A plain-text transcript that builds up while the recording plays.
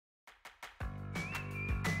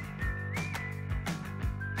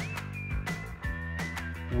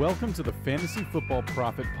Welcome to the Fantasy Football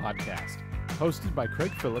Profit Podcast, hosted by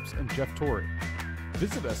Craig Phillips and Jeff Torrey.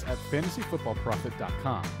 Visit us at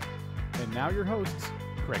fantasyfootballprofit.com. And now your hosts,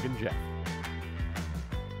 Craig and Jeff.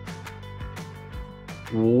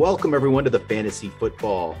 Welcome, everyone, to the Fantasy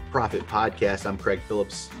Football Profit Podcast. I'm Craig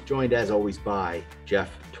Phillips, joined as always by Jeff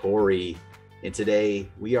Torrey. And today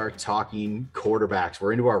we are talking quarterbacks.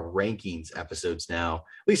 We're into our rankings episodes now,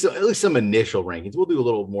 at least some initial rankings. We'll do a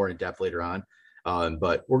little more in depth later on.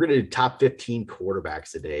 But we're going to do top 15 quarterbacks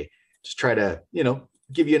today. Just try to,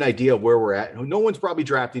 give you an idea of where we're at. No one's probably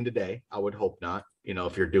drafting today. I would hope not,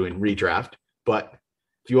 if you're doing redraft. But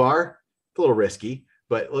if you are, it's a little risky.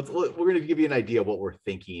 But we're going to give you an idea of what we're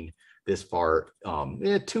thinking this far.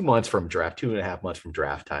 2 months from draft, 2.5 months from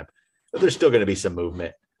draft time. But there's still going to be some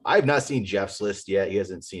movement. I have not seen Jeff's list yet. He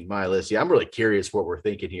hasn't seen my list yet. I'm really curious what we're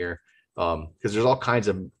thinking here because there's all kinds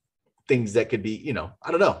of things that could be,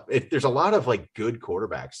 I don't know. There's a lot of good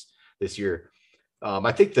quarterbacks this year.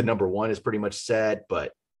 I think the number one is pretty much set,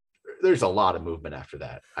 but there's a lot of movement after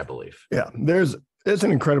that, I believe. Yeah, it's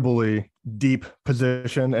an incredibly deep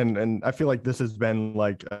position, and I feel like this has been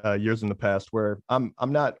years in the past where I'm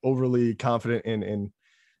not overly confident in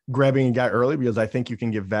grabbing a guy early because I think you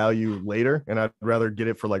can get value later, and I'd rather get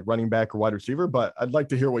it for running back or wide receiver. But I'd like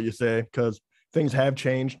to hear what you say because things have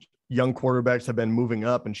changed. Young quarterbacks have been moving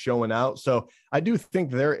up and showing out. So I do think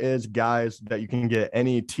there is guys that you can get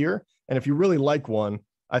any tier. And if you really like one,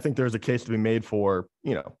 I think there's a case to be made for,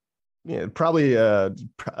 probably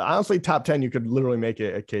honestly, top 10, you could literally make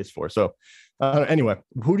a case for. So anyway,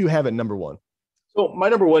 who do you have at number one? So my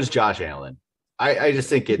number one is Josh Allen. I just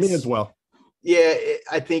think it's me as well. Yeah,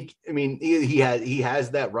 he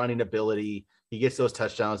has that running ability. He gets those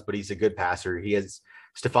touchdowns, but he's a good passer. He has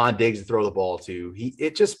Stephon Diggs to throw the ball to. He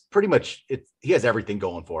has everything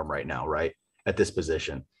going for him right now, right at this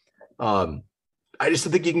position. I just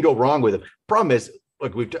don't think you can go wrong with him. Problem is,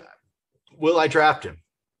 will I draft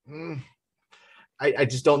him? I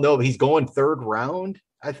just don't know. He's going third round.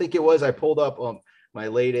 I think it was. I pulled up my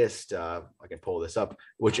latest. I can pull this up,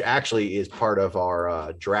 which actually is part of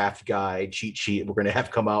our draft guide cheat sheet. We're going to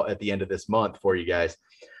have come out at the end of this month for you guys.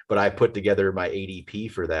 But I put together my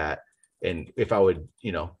ADP for that. And if I would,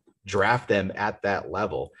 draft them at that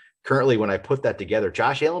level, currently, when I put that together,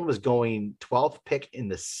 Josh Allen was going 12th pick in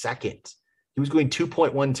the second. He was going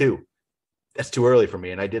 2.12. That's too early for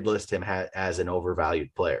me. And I did list him as an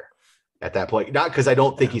overvalued player at that point, not because I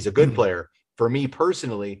don't think he's a good player. For me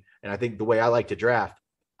personally, and I think the way I like to draft,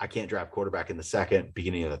 I can't draft quarterback in the second,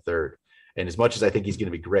 beginning of the third. And as much as I think he's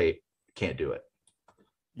going to be great, can't do it.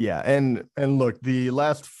 Yeah, and look, the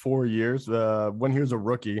last 4 years, when he was a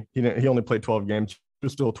rookie, he only played 12 games. He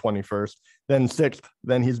was still 21st, then 6th,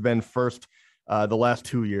 then he's been first the last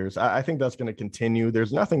 2 years. I think that's going to continue.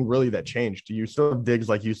 There's nothing really that changed. You still have Diggs,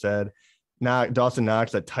 like you said. Now Dawson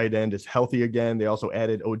Knox at tight end is healthy again. They also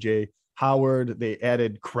added OJ Howard. They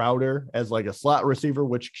added Crowder as a slot receiver,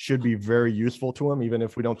 which should be very useful to him, even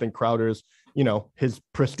if we don't think Crowder's, his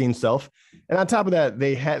pristine self. And on top of that,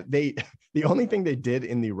 the only thing they did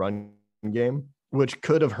in the run game, which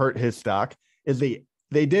could have hurt his stock, is they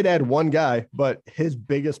did add one guy, but his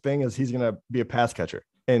biggest thing is he's going to be a pass catcher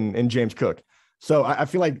in James Cook. So I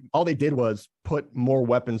feel like all they did was put more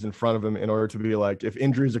weapons in front of him in order to be if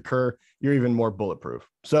injuries occur, you're even more bulletproof.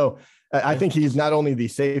 So I think he's not only the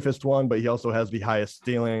safest one, but he also has the highest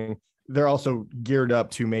ceiling. They're also geared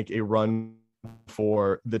up to make a run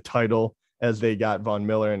for the title as they got Von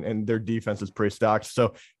Miller and their defense is pretty stocked.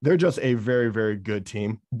 So they're just a very, very good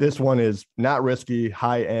team. This one is not risky,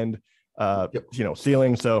 high end,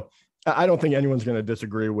 ceiling. So I don't think anyone's going to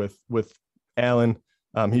disagree with Allen.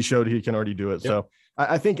 He showed he can already do it. Yep. So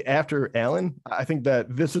I think after Allen, I think that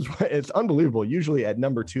it's unbelievable. Usually at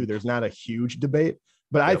number 2, there's not a huge debate,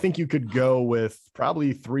 but I think you could go with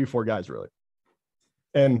probably 3-4 guys really.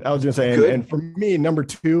 And I was going to say, and for me, number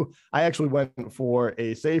 2, I actually went for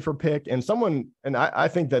a safer pick and I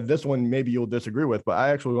think that this one, maybe you'll disagree with, but I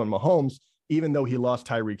actually went Mahomes, even though he lost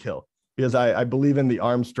Tyreek Hill, because I believe in the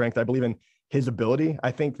arm strength. I believe in his ability.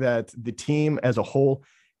 I think that the team as a whole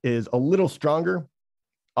is a little stronger.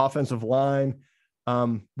 Offensive line.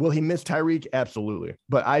 Will he miss Tyreek? Absolutely.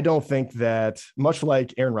 But I don't think that, much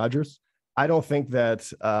like Aaron Rodgers, I don't think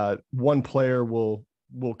that one player will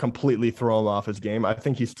completely throw him off his game. I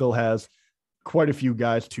think he still has quite a few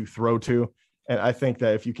guys to throw to. And I think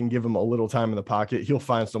that if you can give him a little time in the pocket, he'll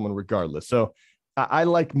find someone regardless. So I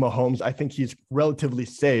like Mahomes. I think he's relatively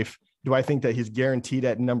safe. Do I think that he's guaranteed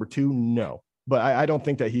at number 2? No. But I don't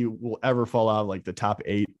think that he will ever fall out of the top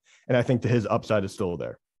 8. And I think that his upside is still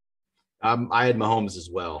there. I had Mahomes as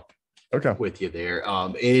well. Okay. With you there.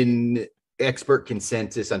 expert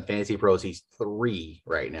consensus on Fantasy Pros, he's 3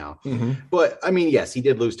 right now. Mm-hmm. But I mean, yes, he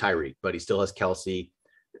did lose Tyreek, but he still has Kelsey.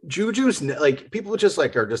 Juju's like people just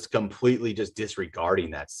like are just completely just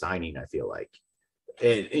disregarding that signing. I feel like,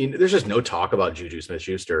 and there's just no talk about Juju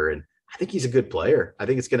Smith-Schuster, and I think he's a good player. I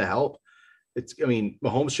think it's going to help. I mean,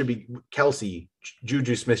 Mahomes should be Kelsey,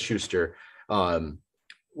 Juju Smith-Schuster.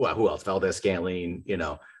 Well, who else? Valdez-Scantling. You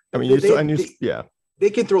know, I mean, they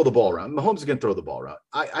can throw the ball around. Mahomes is going to throw the ball around.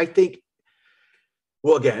 I think.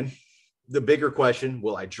 Well, again, the bigger question: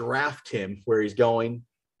 will I draft him where he's going?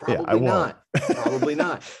 Probably not. Probably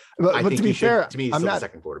not. but to be fair, to me, he's I'm still not the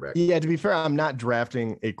second quarterback. Yeah, to be fair, I'm not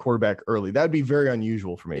drafting a quarterback early. That would be very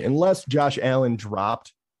unusual for me, unless Josh Allen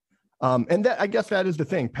dropped. And that I guess that is the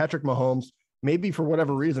thing. Patrick Mahomes, maybe for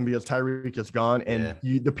whatever reason, because Tyreek is gone, and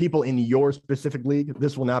the people in your specific league,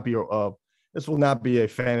 this will not be a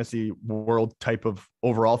fantasy world type of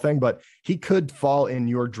overall thing, but he could fall in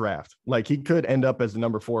your draft. Like he could end up as the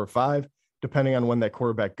number 4 or 5. Depending on when that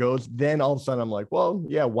quarterback goes, then all of a sudden I'm like, well,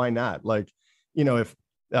 yeah, why not? Like, you know, if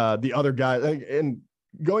the other guy and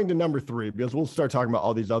going to number 3, because we'll start talking about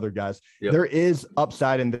all these other guys, there is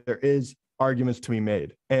upside and there is arguments to be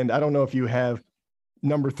made. And I don't know if you have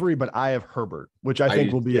number 3, but I have Herbert, which I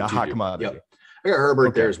think will be a hot commodity. Yep. I got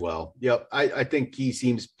Herbert there as well. Yep. I think he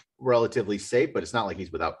seems relatively safe, but it's not like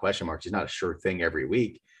he's without question marks. He's not a sure thing every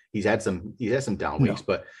week. He's had some down weeks,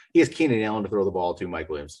 but he has Keenan Allen to throw the ball to, Mike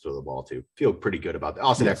Williams to throw the ball to. Feel pretty good about that.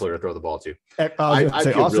 Austin Eckler to throw the ball to.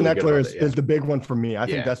 Austin Eckler is the big one for me. I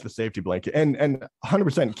think that's the safety blanket. And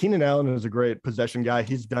 100%, Keenan Allen is a great possession guy.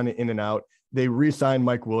 He's done it in and out. They re-signed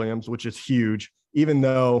Mike Williams, which is huge, even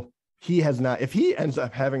though he has not. If he ends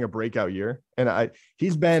up having a breakout year, and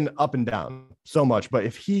he's been up and down so much, but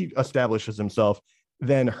if he establishes himself,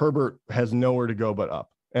 then Herbert has nowhere to go but up.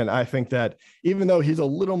 And I think that even though he's a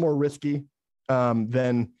little more risky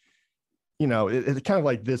than, you know, it's kind of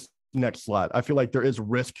like this next slot. I feel like there is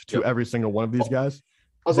risk to every single one of these guys.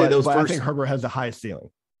 I'll say I think Herbert has the highest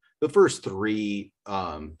ceiling. The first 3,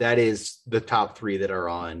 that is the top 3 that are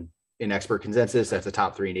on in expert consensus. That's the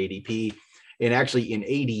top 3 in ADP. And actually in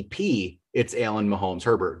ADP, it's Allen, Mahomes,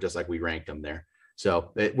 Herbert, just like we ranked them there.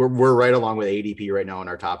 So we're right along with ADP right now in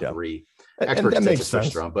our top 3. Expert consensus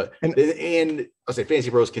first round, but and I'll say Fantasy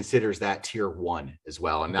Pros considers that tier 1 as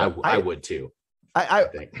well, and I would too.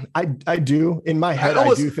 I do in my head.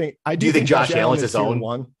 I do think Josh Allen's his own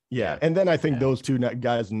 1. Yeah, and then I think those 2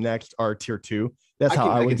 guys next are tier 2. That's how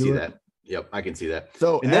I would see that. Yep, I can see that.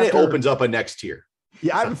 So and then it opens up a next tier.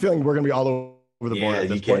 Yeah, I have a feeling we're gonna be all over the board at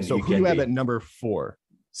this point. So who do you have at number 4?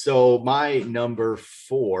 So my number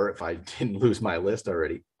 4, if I didn't lose my list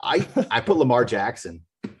already, I put Lamar Jackson.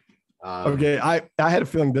 Okay, I had a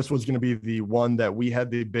feeling this was going to be the one that we had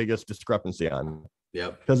the biggest discrepancy on.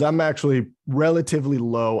 Yep. Because I'm actually relatively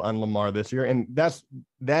low on Lamar this year, and that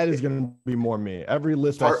is going to be more me. Every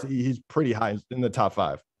list I see, he's pretty high in the top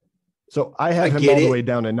 5. So I have him all the way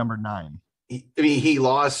down at number 9. He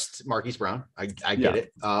lost Marquise Brown. I get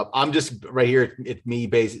it. I'm just right here. It's me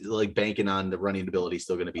basically like banking on the running ability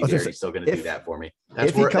still going to be there. He's still going to do that for me.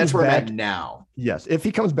 That's where I'm at now. Yes. If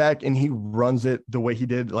he comes back and he runs it the way he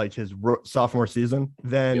did like his sophomore season,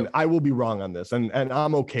 then I will be wrong on this. And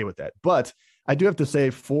I'm okay with that. But I do have to say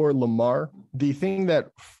for Lamar, the thing that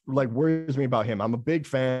like worries me about him, I'm a big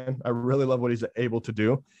fan. I really love what he's able to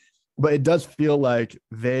do, but it does feel like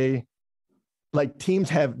teams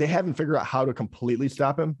haven't figured out how to completely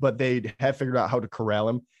stop him, but they have figured out how to corral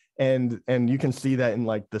him. And you can see that in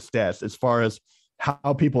like the stats as far as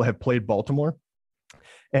how people have played Baltimore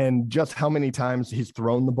and just how many times he's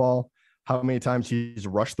thrown the ball, how many times he's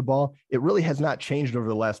rushed the ball. It really has not changed over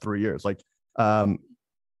the last 3 years. Like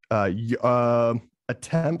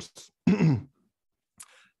attempts.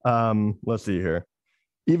 Let's see here.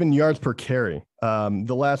 Even yards per carry.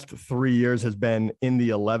 The last 3 years has been in the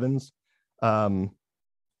 11s.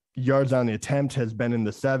 Yards on the attempt has been in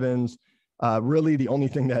the 7s. Really, the only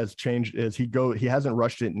thing that has changed is he hasn't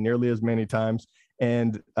rushed it nearly as many times,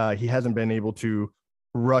 and he hasn't been able to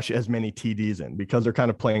rush as many TDs in because they're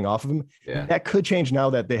kind of playing off of him. Yeah. That could change now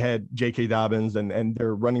that they had J.K. Dobbins and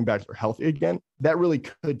their running backs are healthy again. That really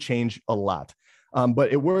could change a lot.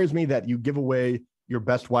 But it worries me that you give away your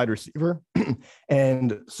best wide receiver.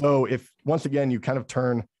 And so if once again you kind of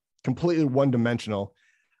turn completely one-dimensional,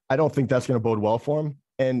 I don't think that's going to bode well for him.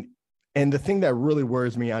 And the thing that really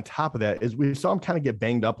worries me on top of that is we saw him kind of get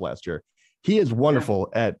banged up last year. He is unbelievable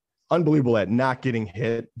at not getting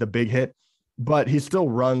hit, the big hit, but he still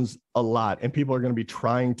runs a lot and people are going to be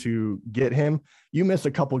trying to get him. You miss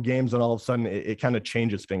a couple games and all of a sudden it kind of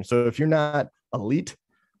changes things. So if you're not elite,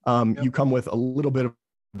 you come with a little bit of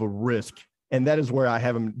a risk And that is where I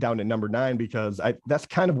have him down at number 9 because that's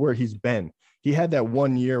kind of where he's been. He had that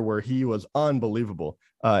one year where he was unbelievable.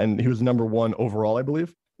 And he was number 1 overall, I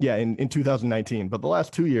believe. Yeah, in 2019. But the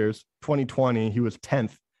last 2 years, 2020, he was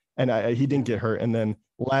 10th and he didn't get hurt. And then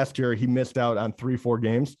last year he missed out on 3-4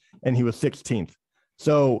 games and he was 16th.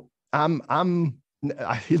 So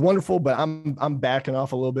he's wonderful, but I'm backing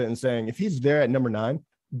off a little bit and saying if he's there at number 9,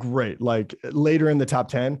 great. Like later in the top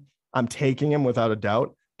 10, I'm taking him without a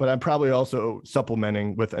doubt, but I'm probably also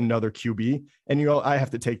supplementing with another QB. And I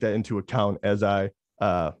have to take that into account as I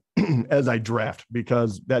as I draft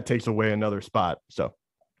because that takes away another spot. So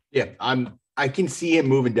yeah, I can see him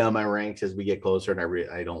moving down my ranks as we get closer, and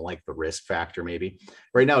I don't like the risk factor. Maybe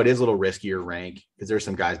right now it is a little riskier rank because there's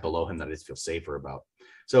some guys below him that I just feel safer about.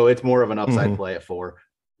 So it's more of an upside play at 4.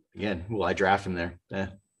 Again, will I draft him there?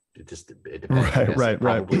 It depends. Right.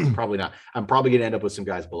 Probably not. I'm probably going to end up with some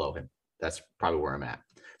guys below him. That's probably where I'm at.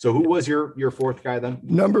 So who was your 4th guy then?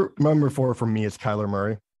 Number 4 for me is Kyler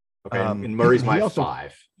Murray. Okay, and Murray's my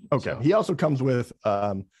 5. Okay, so. He also comes with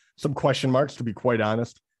some question marks, to be quite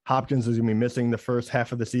honest. Hopkins is going to be missing the first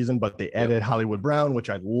half of the season, but they added Hollywood Brown, which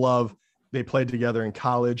I love. They played together in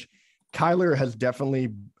college. Kyler has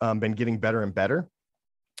definitely been getting better and better,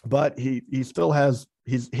 but he still has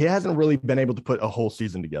he hasn't really been able to put a whole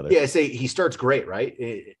season together. Yeah, I say he starts great, right?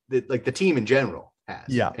 Like the team in general has.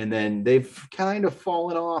 Yeah, and then they've kind of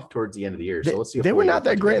fallen off towards the end of the year. So let's see. They were not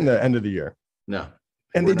that great in the end of the year. No,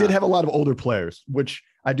 and they did have a lot of older players, which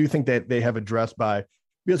I do think that they have addressed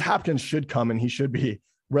because Hopkins should come and he should be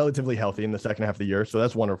relatively healthy in the second half of the year. So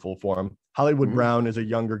that's wonderful for him. Hollywood Brown is a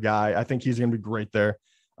younger guy. I think he's going to be great there.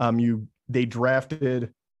 They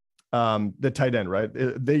drafted the tight end, right?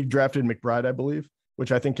 They drafted McBride, I believe,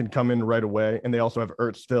 which I think can come in right away. And they also have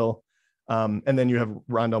Ertz still. And then you have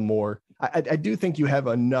Rondell Moore. I do think you have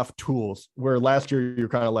enough tools where last year you're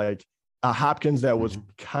kind of like Hopkins that was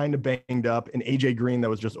kind of banged up and AJ Green that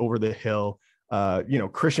was just over the hill.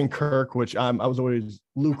 Christian Kirk, which I was always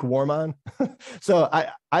lukewarm on. So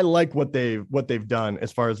I like what they've done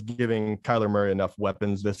as far as giving Kyler Murray enough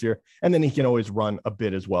weapons this year. And then he can always run a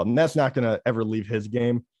bit as well. And that's not going to ever leave his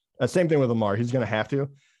game. Same thing with Lamar. He's going to have to.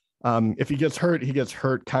 If he gets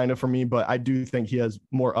hurt kind of for me, but I do think he has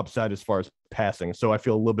more upside as far as passing. So I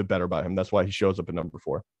feel a little bit better about him. That's why he shows up at number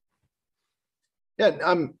 4.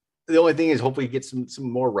 Yeah, the only thing is hopefully he gets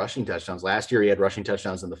some more rushing touchdowns. Last year, he had rushing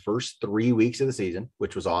touchdowns in the first 3 weeks of the season,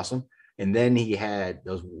 which was awesome. And then he had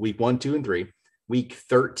those week 1, 2, and 3. Week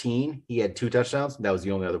 13, he had 2 touchdowns. That was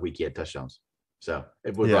the only other week he had touchdowns. So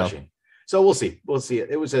it was rushing. So we'll see.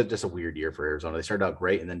 It was just a weird year for Arizona. They started out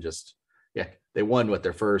great and then they won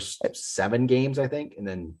their first 7 games, I think. And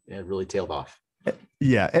then it really tailed off.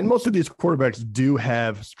 Yeah. And most of these quarterbacks do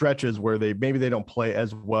have stretches where they don't play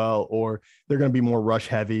as well, or they're going to be more rush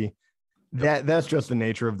heavy. That's just the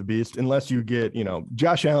nature of the beast. Unless you get,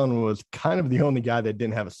 Josh Allen was kind of the only guy that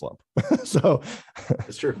didn't have a slump. So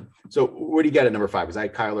that's true. So what do you got at number 5? Because I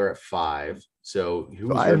had Kyler at 5. So who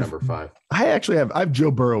was your number 5? I have Joe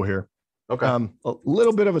Burrow here. Okay. A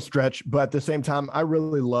little bit of a stretch, but at the same time, I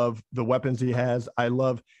really love the weapons he has. I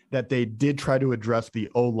love that they did try to address the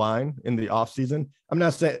O-line in the offseason. I'm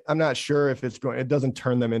not sure if it doesn't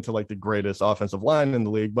turn them into like the greatest offensive line in the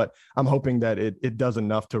league, but I'm hoping that it does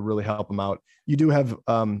enough to really help them out. You do have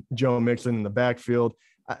Joe Mixon in the backfield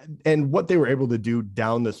and what they were able to do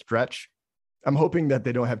down the stretch. I'm hoping that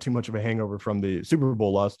they don't have too much of a hangover from the Super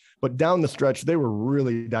Bowl loss, but down the stretch, they were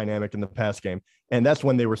really dynamic in the pass game. And that's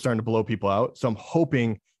when they were starting to blow people out. So I'm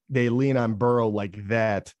hoping they lean on Burrow like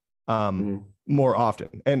that more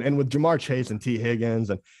often. And with Jamar Chase and T.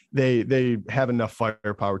 Higgins, and they have enough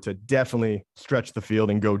firepower to definitely stretch the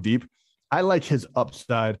field and go deep. I like his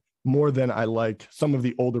upside more than I like some of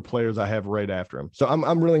the older players I have right after him. So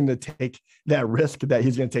I'm willing to take that risk that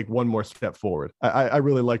he's going to take one more step forward. I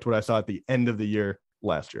really liked what I saw at the end of the year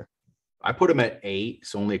last year. I put him at 8,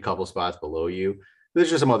 so only a couple spots below you. There's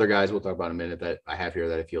just some other guys we'll talk about in a minute that I have here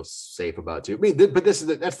that I feel safe about too. I mean, but that's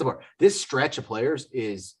the part. This stretch of players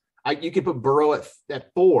is you could put Burrow at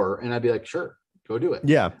 4, and I'd be like, sure, go do it.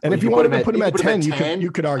 Yeah, and if you wanted to put him at 10, you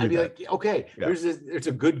could argue I'd be that. like, okay, yeah. there's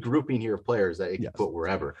a good grouping here of players that you can put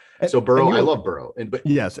wherever. So Burrow, I love Burrow,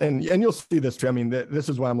 yes, and you'll see this too. I mean, this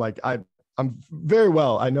is why I'm like I'm very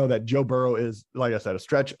well. I know that Joe Burrow is, like I said, a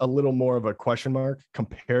stretch, a little more of a question mark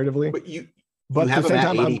comparatively. But you have him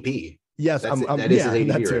at ADP. Yes, that is his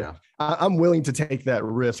ADP right now. I'm willing to take that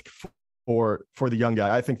risk for the young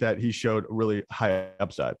guy. I think that he showed really high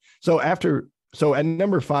upside. So at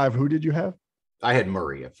number 5, who did you have? I had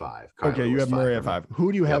Murray at 5. Okay, you have Murray at 5.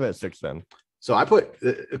 Who do you have at 6 then? So I put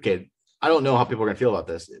I don't know how people are going to feel about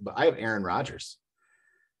this, but I have Aaron Rodgers.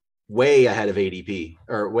 way ahead of ADP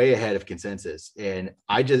or way ahead of consensus. And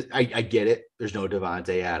I get it. There's no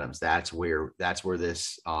Davante Adams. That's where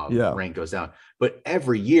this rank goes down. But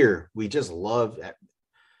every year we just love,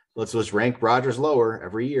 let's rank Rodgers lower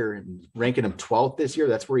every year, and ranking him 12th this year.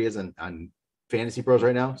 That's where he is on Fantasy Pros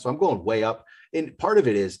right now. So I'm going way up. And part of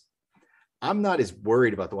it is I'm not as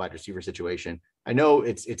worried about the wide receiver situation. I know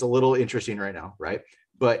it's a little interesting right now, right?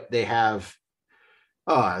 But they have,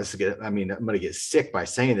 this is good. I mean, I'm going to get sick by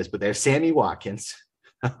saying this, but they have Sammy Watkins,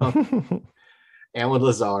 Allen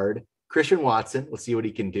Lazard, Christian Watson. Let's see what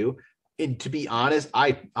he can do. And to be honest,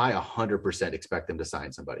 I 100% expect them to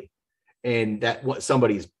sign somebody. And that what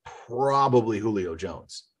somebody's probably Julio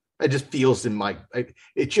Jones. It just feels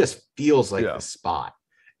it just feels like the spot.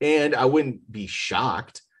 And I wouldn't be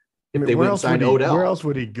shocked if they wouldn't sign Odell. Where else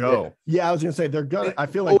would he go? Yeah, I was going to say they're going to, I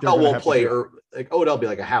feel like Odell won't play, or like Odell be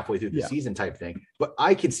like a halfway through the season type thing. But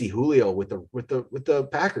I can see Julio with the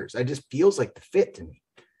Packers. It just feels like the fit to me.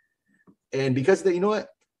 And because you know what?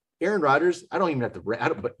 Aaron Rodgers, I don't even have to,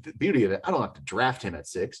 but the beauty of it, I don't have to draft him at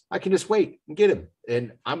 6. I can just wait and get him.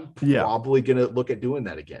 And I'm probably going to look at doing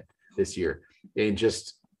that again this year. And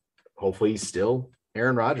just hopefully he's still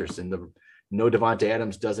Aaron Rodgers, and no Davante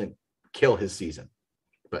Adams doesn't kill his season.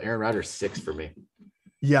 But Aaron Rodgers 6 for me.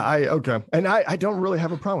 Yeah, okay. And I don't really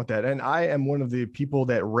have a problem with that. And I am one of the people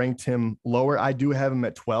that ranked him lower. I do have him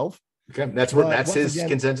at 12. Okay. That's his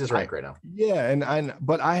consensus rank right now. Yeah.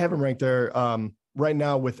 But I have him ranked there right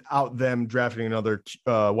now without them drafting another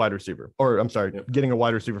wide receiver, or I'm sorry, getting a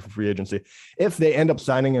wide receiver for free agency. If they end up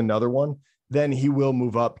signing another one, then he will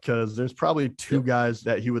move up, because there's probably 2 guys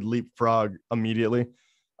that he would leapfrog immediately.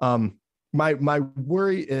 My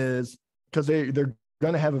worry is because they're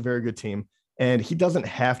going to have a very good team, and he doesn't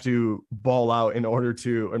have to ball out in order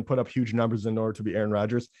to and put up huge numbers in order to be Aaron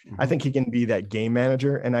Rodgers. I think he can be that game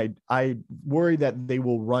manager, and I worry that they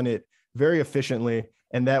will run it very efficiently,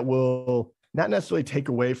 and that will not necessarily take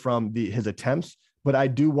away from his attempts, but I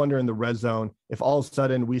do wonder in the red zone if all of a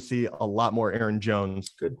sudden we see a lot more Aaron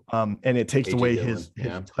Jones, and it takes AJ away Dillon, his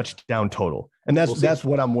touchdown total, and that's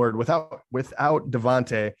what I'm worried without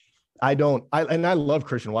Davante. I love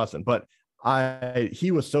Christian Watson, but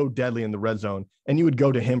he was so deadly in the red zone, and you would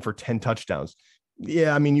go to him for 10 touchdowns.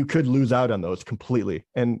 Yeah, I mean, you could lose out on those completely.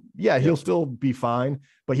 And he'll still be fine,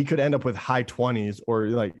 but he could end up with high 20s or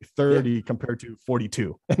like 30 compared to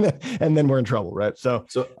 42. And then we're in trouble, right? So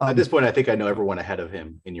at this point, I think I know everyone ahead of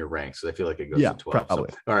him in your ranks. So I feel like it goes to 12.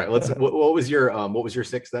 Probably. So, all right, what was your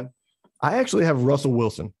 6 then? I actually have Russell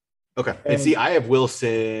Wilson. Okay. And see, I have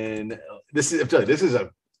Wilson. I'm telling you,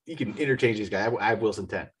 you can interchange these guys. I have Wilson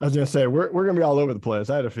 10. I was going to say, we're going to be all over the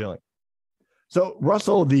place. I had a feeling. So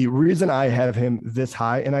Russell, the reason I have him this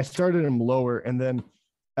high, and I started him lower, and then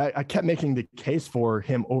I kept making the case for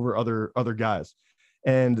him over other guys.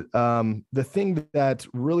 And the thing that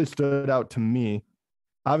really stood out to me,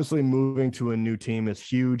 obviously moving to a new team is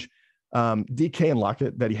huge. DK and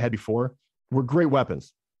Lockett that he had before were great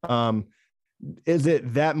weapons. Is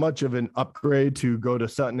it that much of an upgrade to go to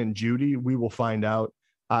Sutton and Judy? We will find out.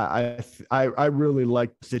 I really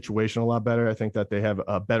like the situation a lot better. I think that they have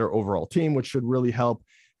a better overall team, which should really help.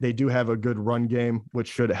 They do have a good run game, which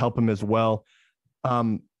should help him as well.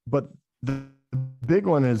 But the big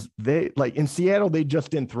one is in Seattle, they just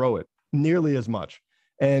didn't throw it nearly as much.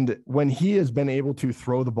 And when he has been able to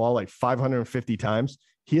throw the ball like 550 times,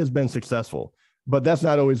 he has been successful. But that's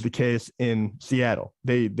not always the case in Seattle.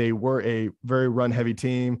 They were a very run heavy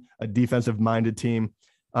team, a defensive minded team.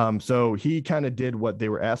 So he kind of did what they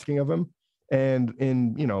were asking of him. And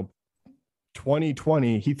in,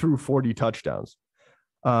 2020, he threw 40 touchdowns.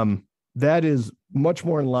 That is much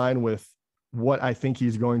more in line with what I think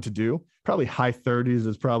he's going to do. Probably high 30s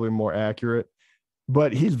is probably more accurate,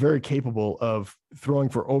 but he's very capable of throwing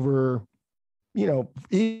for over,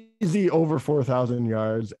 easy over 4,000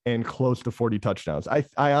 yards and close to 40 touchdowns. I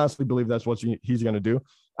honestly believe that's what he's going to do.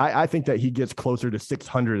 I think that he gets closer to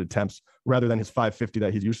 600 attempts rather than his 550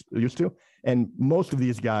 that he's used to. And most of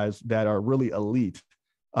these guys that are really elite,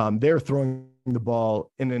 they're throwing the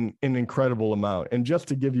ball in an incredible amount. And just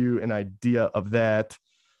to give you an idea of that,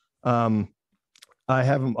 I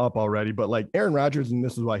have him up already, but like Aaron Rodgers, and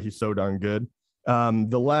this is why he's so darn good.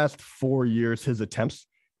 The last 4 years, his attempts,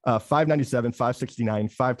 597, 569,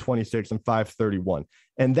 526, and 531.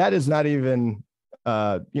 And that is not even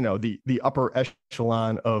the upper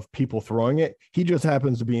echelon of people throwing it. He just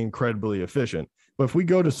happens to be incredibly efficient. But if we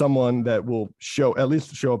go to someone that will at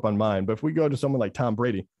least show up on mine, but if we go to someone like Tom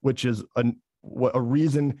Brady, which is a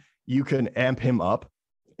reason you can amp him up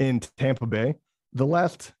in Tampa Bay,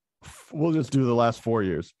 we'll just do the last 4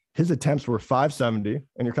 years. His attempts were 570,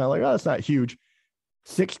 and you're kind of like, oh, that's not huge.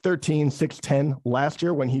 6'13", 6'10". Last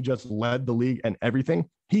year, when he just led the league and everything,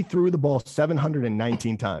 he threw the ball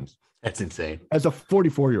 719 times. That's insane. As a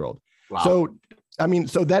 44-year-old. Wow. So, I mean,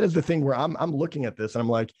 so that is the thing where I'm looking at this and I'm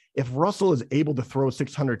like, if Russell is able to throw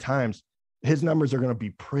 600 times, his numbers are going to be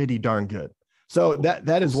pretty darn good. So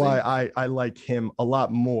that is why I like him a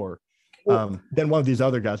lot more than one of these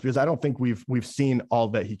other guys, because I don't think we've seen all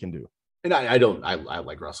that he can do. And I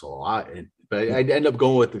like Russell a lot, but I end up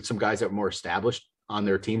going with some guys that were more established on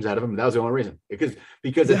their teams out of him. That was the only reason, because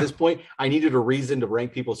at this point I needed a reason to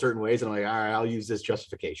rank people certain ways. And I'm like, all right, I'll use this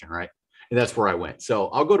justification. Right. And that's where I went. So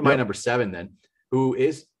I'll go to my number 7 then, who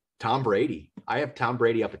is Tom Brady. I have Tom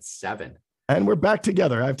Brady up at 7. And we're back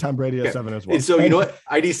together. I have Tom Brady at 7 as well. And so you know what?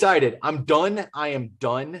 I decided I'm done. I am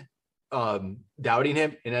done doubting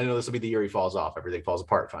him. And I know this will be the year he falls off. Everything falls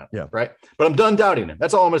apart. Fine. Yeah. Right. But I'm done doubting him.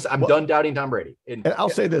 That's all I'm going to say. I'm done doubting Tom Brady. And I'll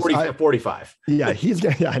say this. 45. Yeah.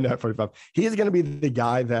 I know 45. He's going to be the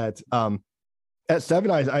guy that at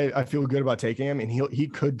 7, I feel good about taking him, and he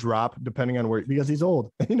could drop depending on where, because he's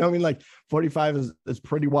old. You know what I mean? Like 45 is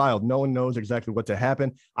pretty wild. No one knows exactly what to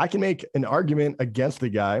happen. I can make an argument against the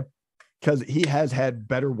guy because he has had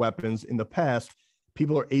better weapons in the past.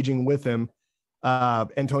 People are aging with him.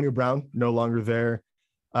 Antonio Brown, no longer there.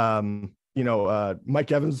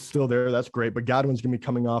 Mike Evans is still there. That's great. But Godwin's going to be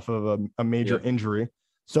coming off of a major injury.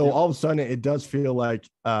 So all of a sudden it does feel like,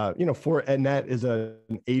 Fournette is an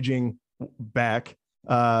aging back.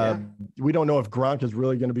 We don't know if Gronk is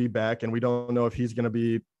really going to be back, and we don't know if he's going to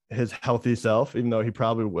be his healthy self, even though he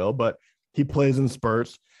probably will, but he plays in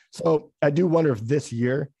spurts. So I do wonder if this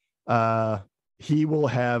year he will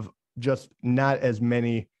have just not as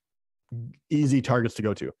many easy targets to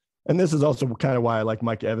go to. And this is also kind of why I like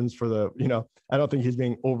Mike Evans I don't think he's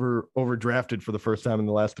being overdrafted for the first time in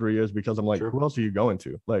the last 3 years, because I'm like, who else are you going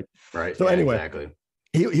to? Like, right. So anyway, exactly.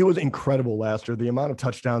 He was incredible last year. The amount of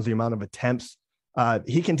touchdowns, the amount of attempts,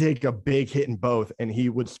 he can take a big hit in both, and he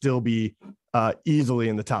would still be easily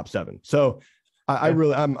in the top 7. So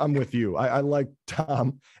I'm with you. I like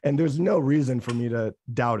Tom, and there's no reason for me to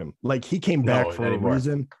doubt him. Like, he came back for a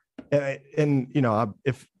reason, and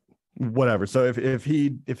if whatever. So if he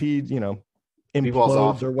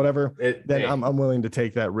implodes or whatever, then I'm willing to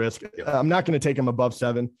take that risk. I'm not going to take him above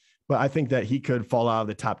 7, but I think that he could fall out of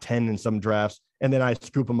the top 10 in some drafts, and then I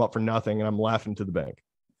scoop him up for nothing, and I'm laughing to the bank.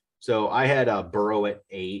 So I had Burrow at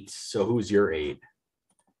 8. So who's your 8?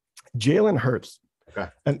 Jalen Hurts. Okay.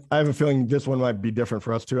 And I have a feeling this one might be different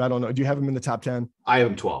for us too. I don't know. Do you have him in the top 10? I have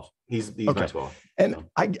him 12. He's okay. My 12. And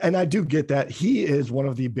I do get that. He is one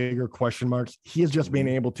of the bigger question marks. He is just being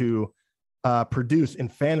able to produce in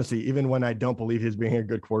fantasy, even when I don't believe he's being a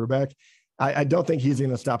good quarterback. I don't think he's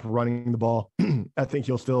going to stop running the ball. I think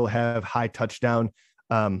he'll still have high touchdown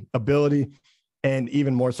ability. And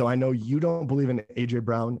even more so, I know you don't believe in AJ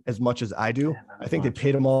Brown as much as I do. I think they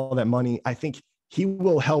paid him all that money. I think he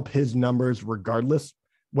will help his numbers regardless,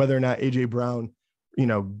 whether or not AJ Brown,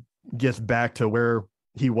 gets back to where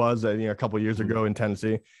he was, a couple of years ago in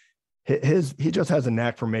Tennessee. He just has a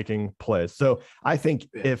knack for making plays. So I think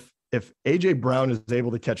if AJ Brown is able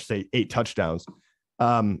to catch, say, 8 touchdowns,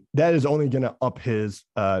 that is only going to up his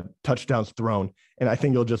touchdowns thrown. And I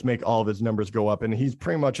think he'll just make all of his numbers go up. And he's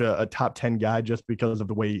pretty much a top 10 guy just because of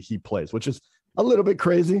the way he plays, which is a little bit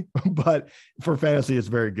crazy, but for fantasy, it's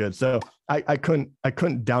very good. So I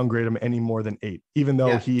couldn't downgrade him any more than 8, even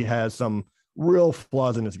though he has some real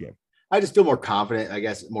flaws in his game. I just feel more confident, I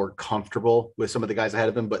guess, more comfortable with some of the guys ahead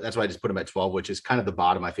of him, but that's why I just put him at 12, which is kind of the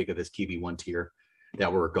bottom, I think, of this QB1 tier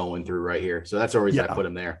that we're going through right here. So that's the reason I put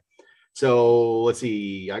him there. So let's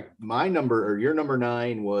see. Your number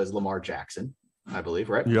 9 was Lamar Jackson, I believe,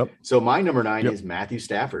 right? Yep. So my number 9 is Matthew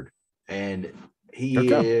Stafford, and he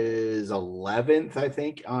is 11th, I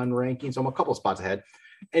think, on rankings. So I'm a couple of spots ahead.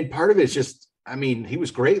 And part of it is just, he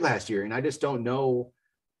was great last year, and I just don't know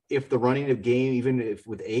if the running of game, even if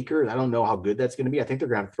with Akers, I don't know how good that's going to be. I think they're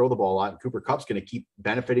going to have to throw the ball a lot, and Cooper Kupp's going to keep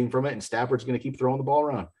benefiting from it, and Stafford's going to keep throwing the ball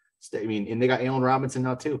around. And they got Allen Robinson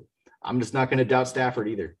now too. I'm just not going to doubt Stafford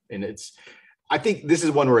either. And I think this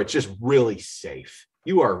is one where it's just really safe.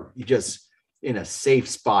 You're just in a safe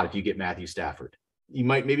spot if you get Matthew Stafford.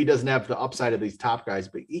 Maybe doesn't have the upside of these top guys,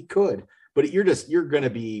 but he could. But you're going to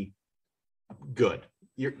be good.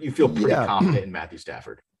 You feel pretty confident in Matthew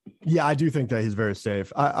Stafford. Yeah, I do think that he's very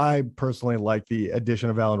safe. I personally like the addition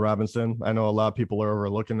of Allen Robinson. I know a lot of people are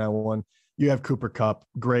overlooking that one. You have Cooper Kupp.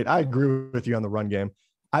 Great. I agree with you on the run game.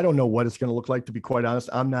 I don't know what it's going to look like, to be quite honest.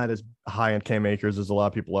 I'm not as high on Cam Akers as a lot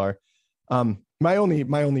of people are. My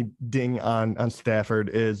only ding on Stafford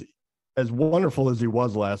is, as wonderful as he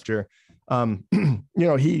was last year,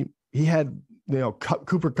 he had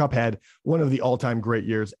Cooper Kupp had one of the all-time great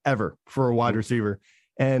years ever for a wide receiver,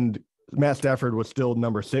 and Matt Stafford was still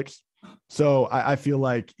number 6. So I feel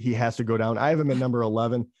like he has to go down. I have him at number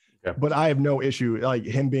 11, but I have no issue. Like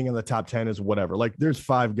him being in the top 10 is whatever. Like there's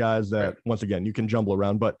 5 guys that once again, you can jumble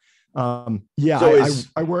around, but I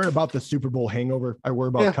worry about the Super Bowl hangover. I worry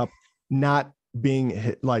about Kupp not being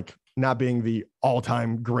the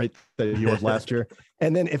all-time great that he was last year.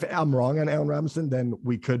 And then if I'm wrong on Allen Robinson, then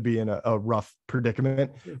we could be in a rough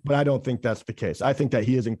predicament, but I don't think that's the case. I think that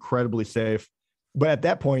he is incredibly safe. But at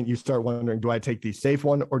that point, you start wondering, do I take the safe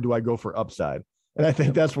one or do I go for upside? And I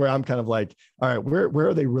think that's where I'm kind of like, all right, where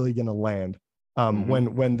are they really going to land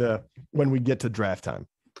when we get to draft time?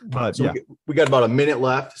 But so we got about a minute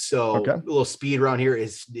left. So a little speed around here.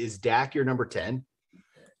 Is Dak your number 10?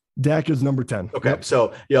 Dak is number 10. Okay.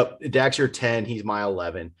 So Dak's your 10. He's my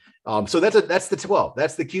 11. So that's the 12.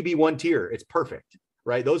 That's the QB1 tier. It's perfect,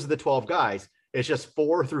 right? Those are the 12 guys. It's just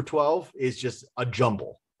 4 through 12 is just a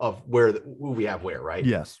jumble of who we have where, right?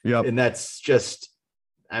 Yes. Yep. And that's just,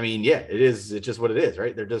 it is. It's just what it is,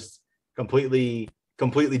 right? They're just completely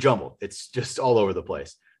jumbled. It's just all over the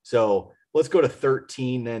place. So let's go to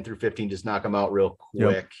 13 then through 15. Just knock them out real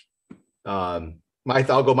quick. Yep.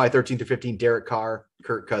 I'll go my 13 through 15. Derek Carr,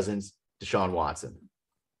 Kirk Cousins, Deshaun Watson.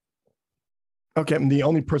 Okay, the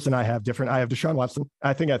only person I have different, I have Deshaun Watson.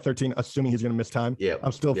 I think at 13, assuming he's going to miss time. Yeah,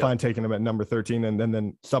 I'm still fine taking him at number 13 and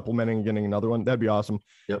then supplementing and getting another one. That'd be awesome.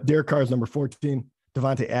 Yep. Derek Carr is number 14.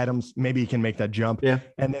 Devontae Adams, maybe he can make that jump. Yeah.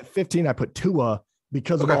 And then 15, I put Tua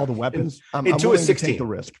because of all the weapons. I'm willing to 16. take the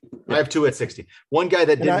risk. I have Tua at 16. One guy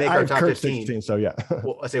that didn't make our top 15. 16, so yeah.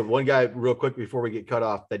 Well, I say one guy real quick before we get cut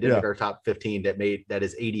off that did make our top 15 that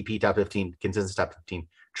is ADP top 15, consensus top 15.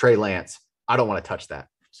 Trey Lance. I don't want to touch that.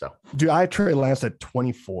 So, dude, I had Trey Lance at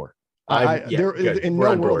 24. In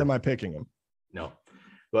no world am I picking him. No,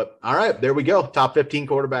 but all right, there we go. Top 15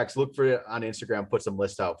 quarterbacks. Look for it on Instagram. Put some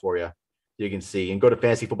lists out for you. You can see and go to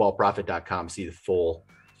fantasyfootballprofit.com. See the full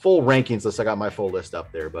rankings list. I got my full list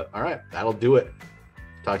up there. But all right, that'll do it.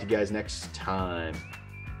 Talk to you guys next time.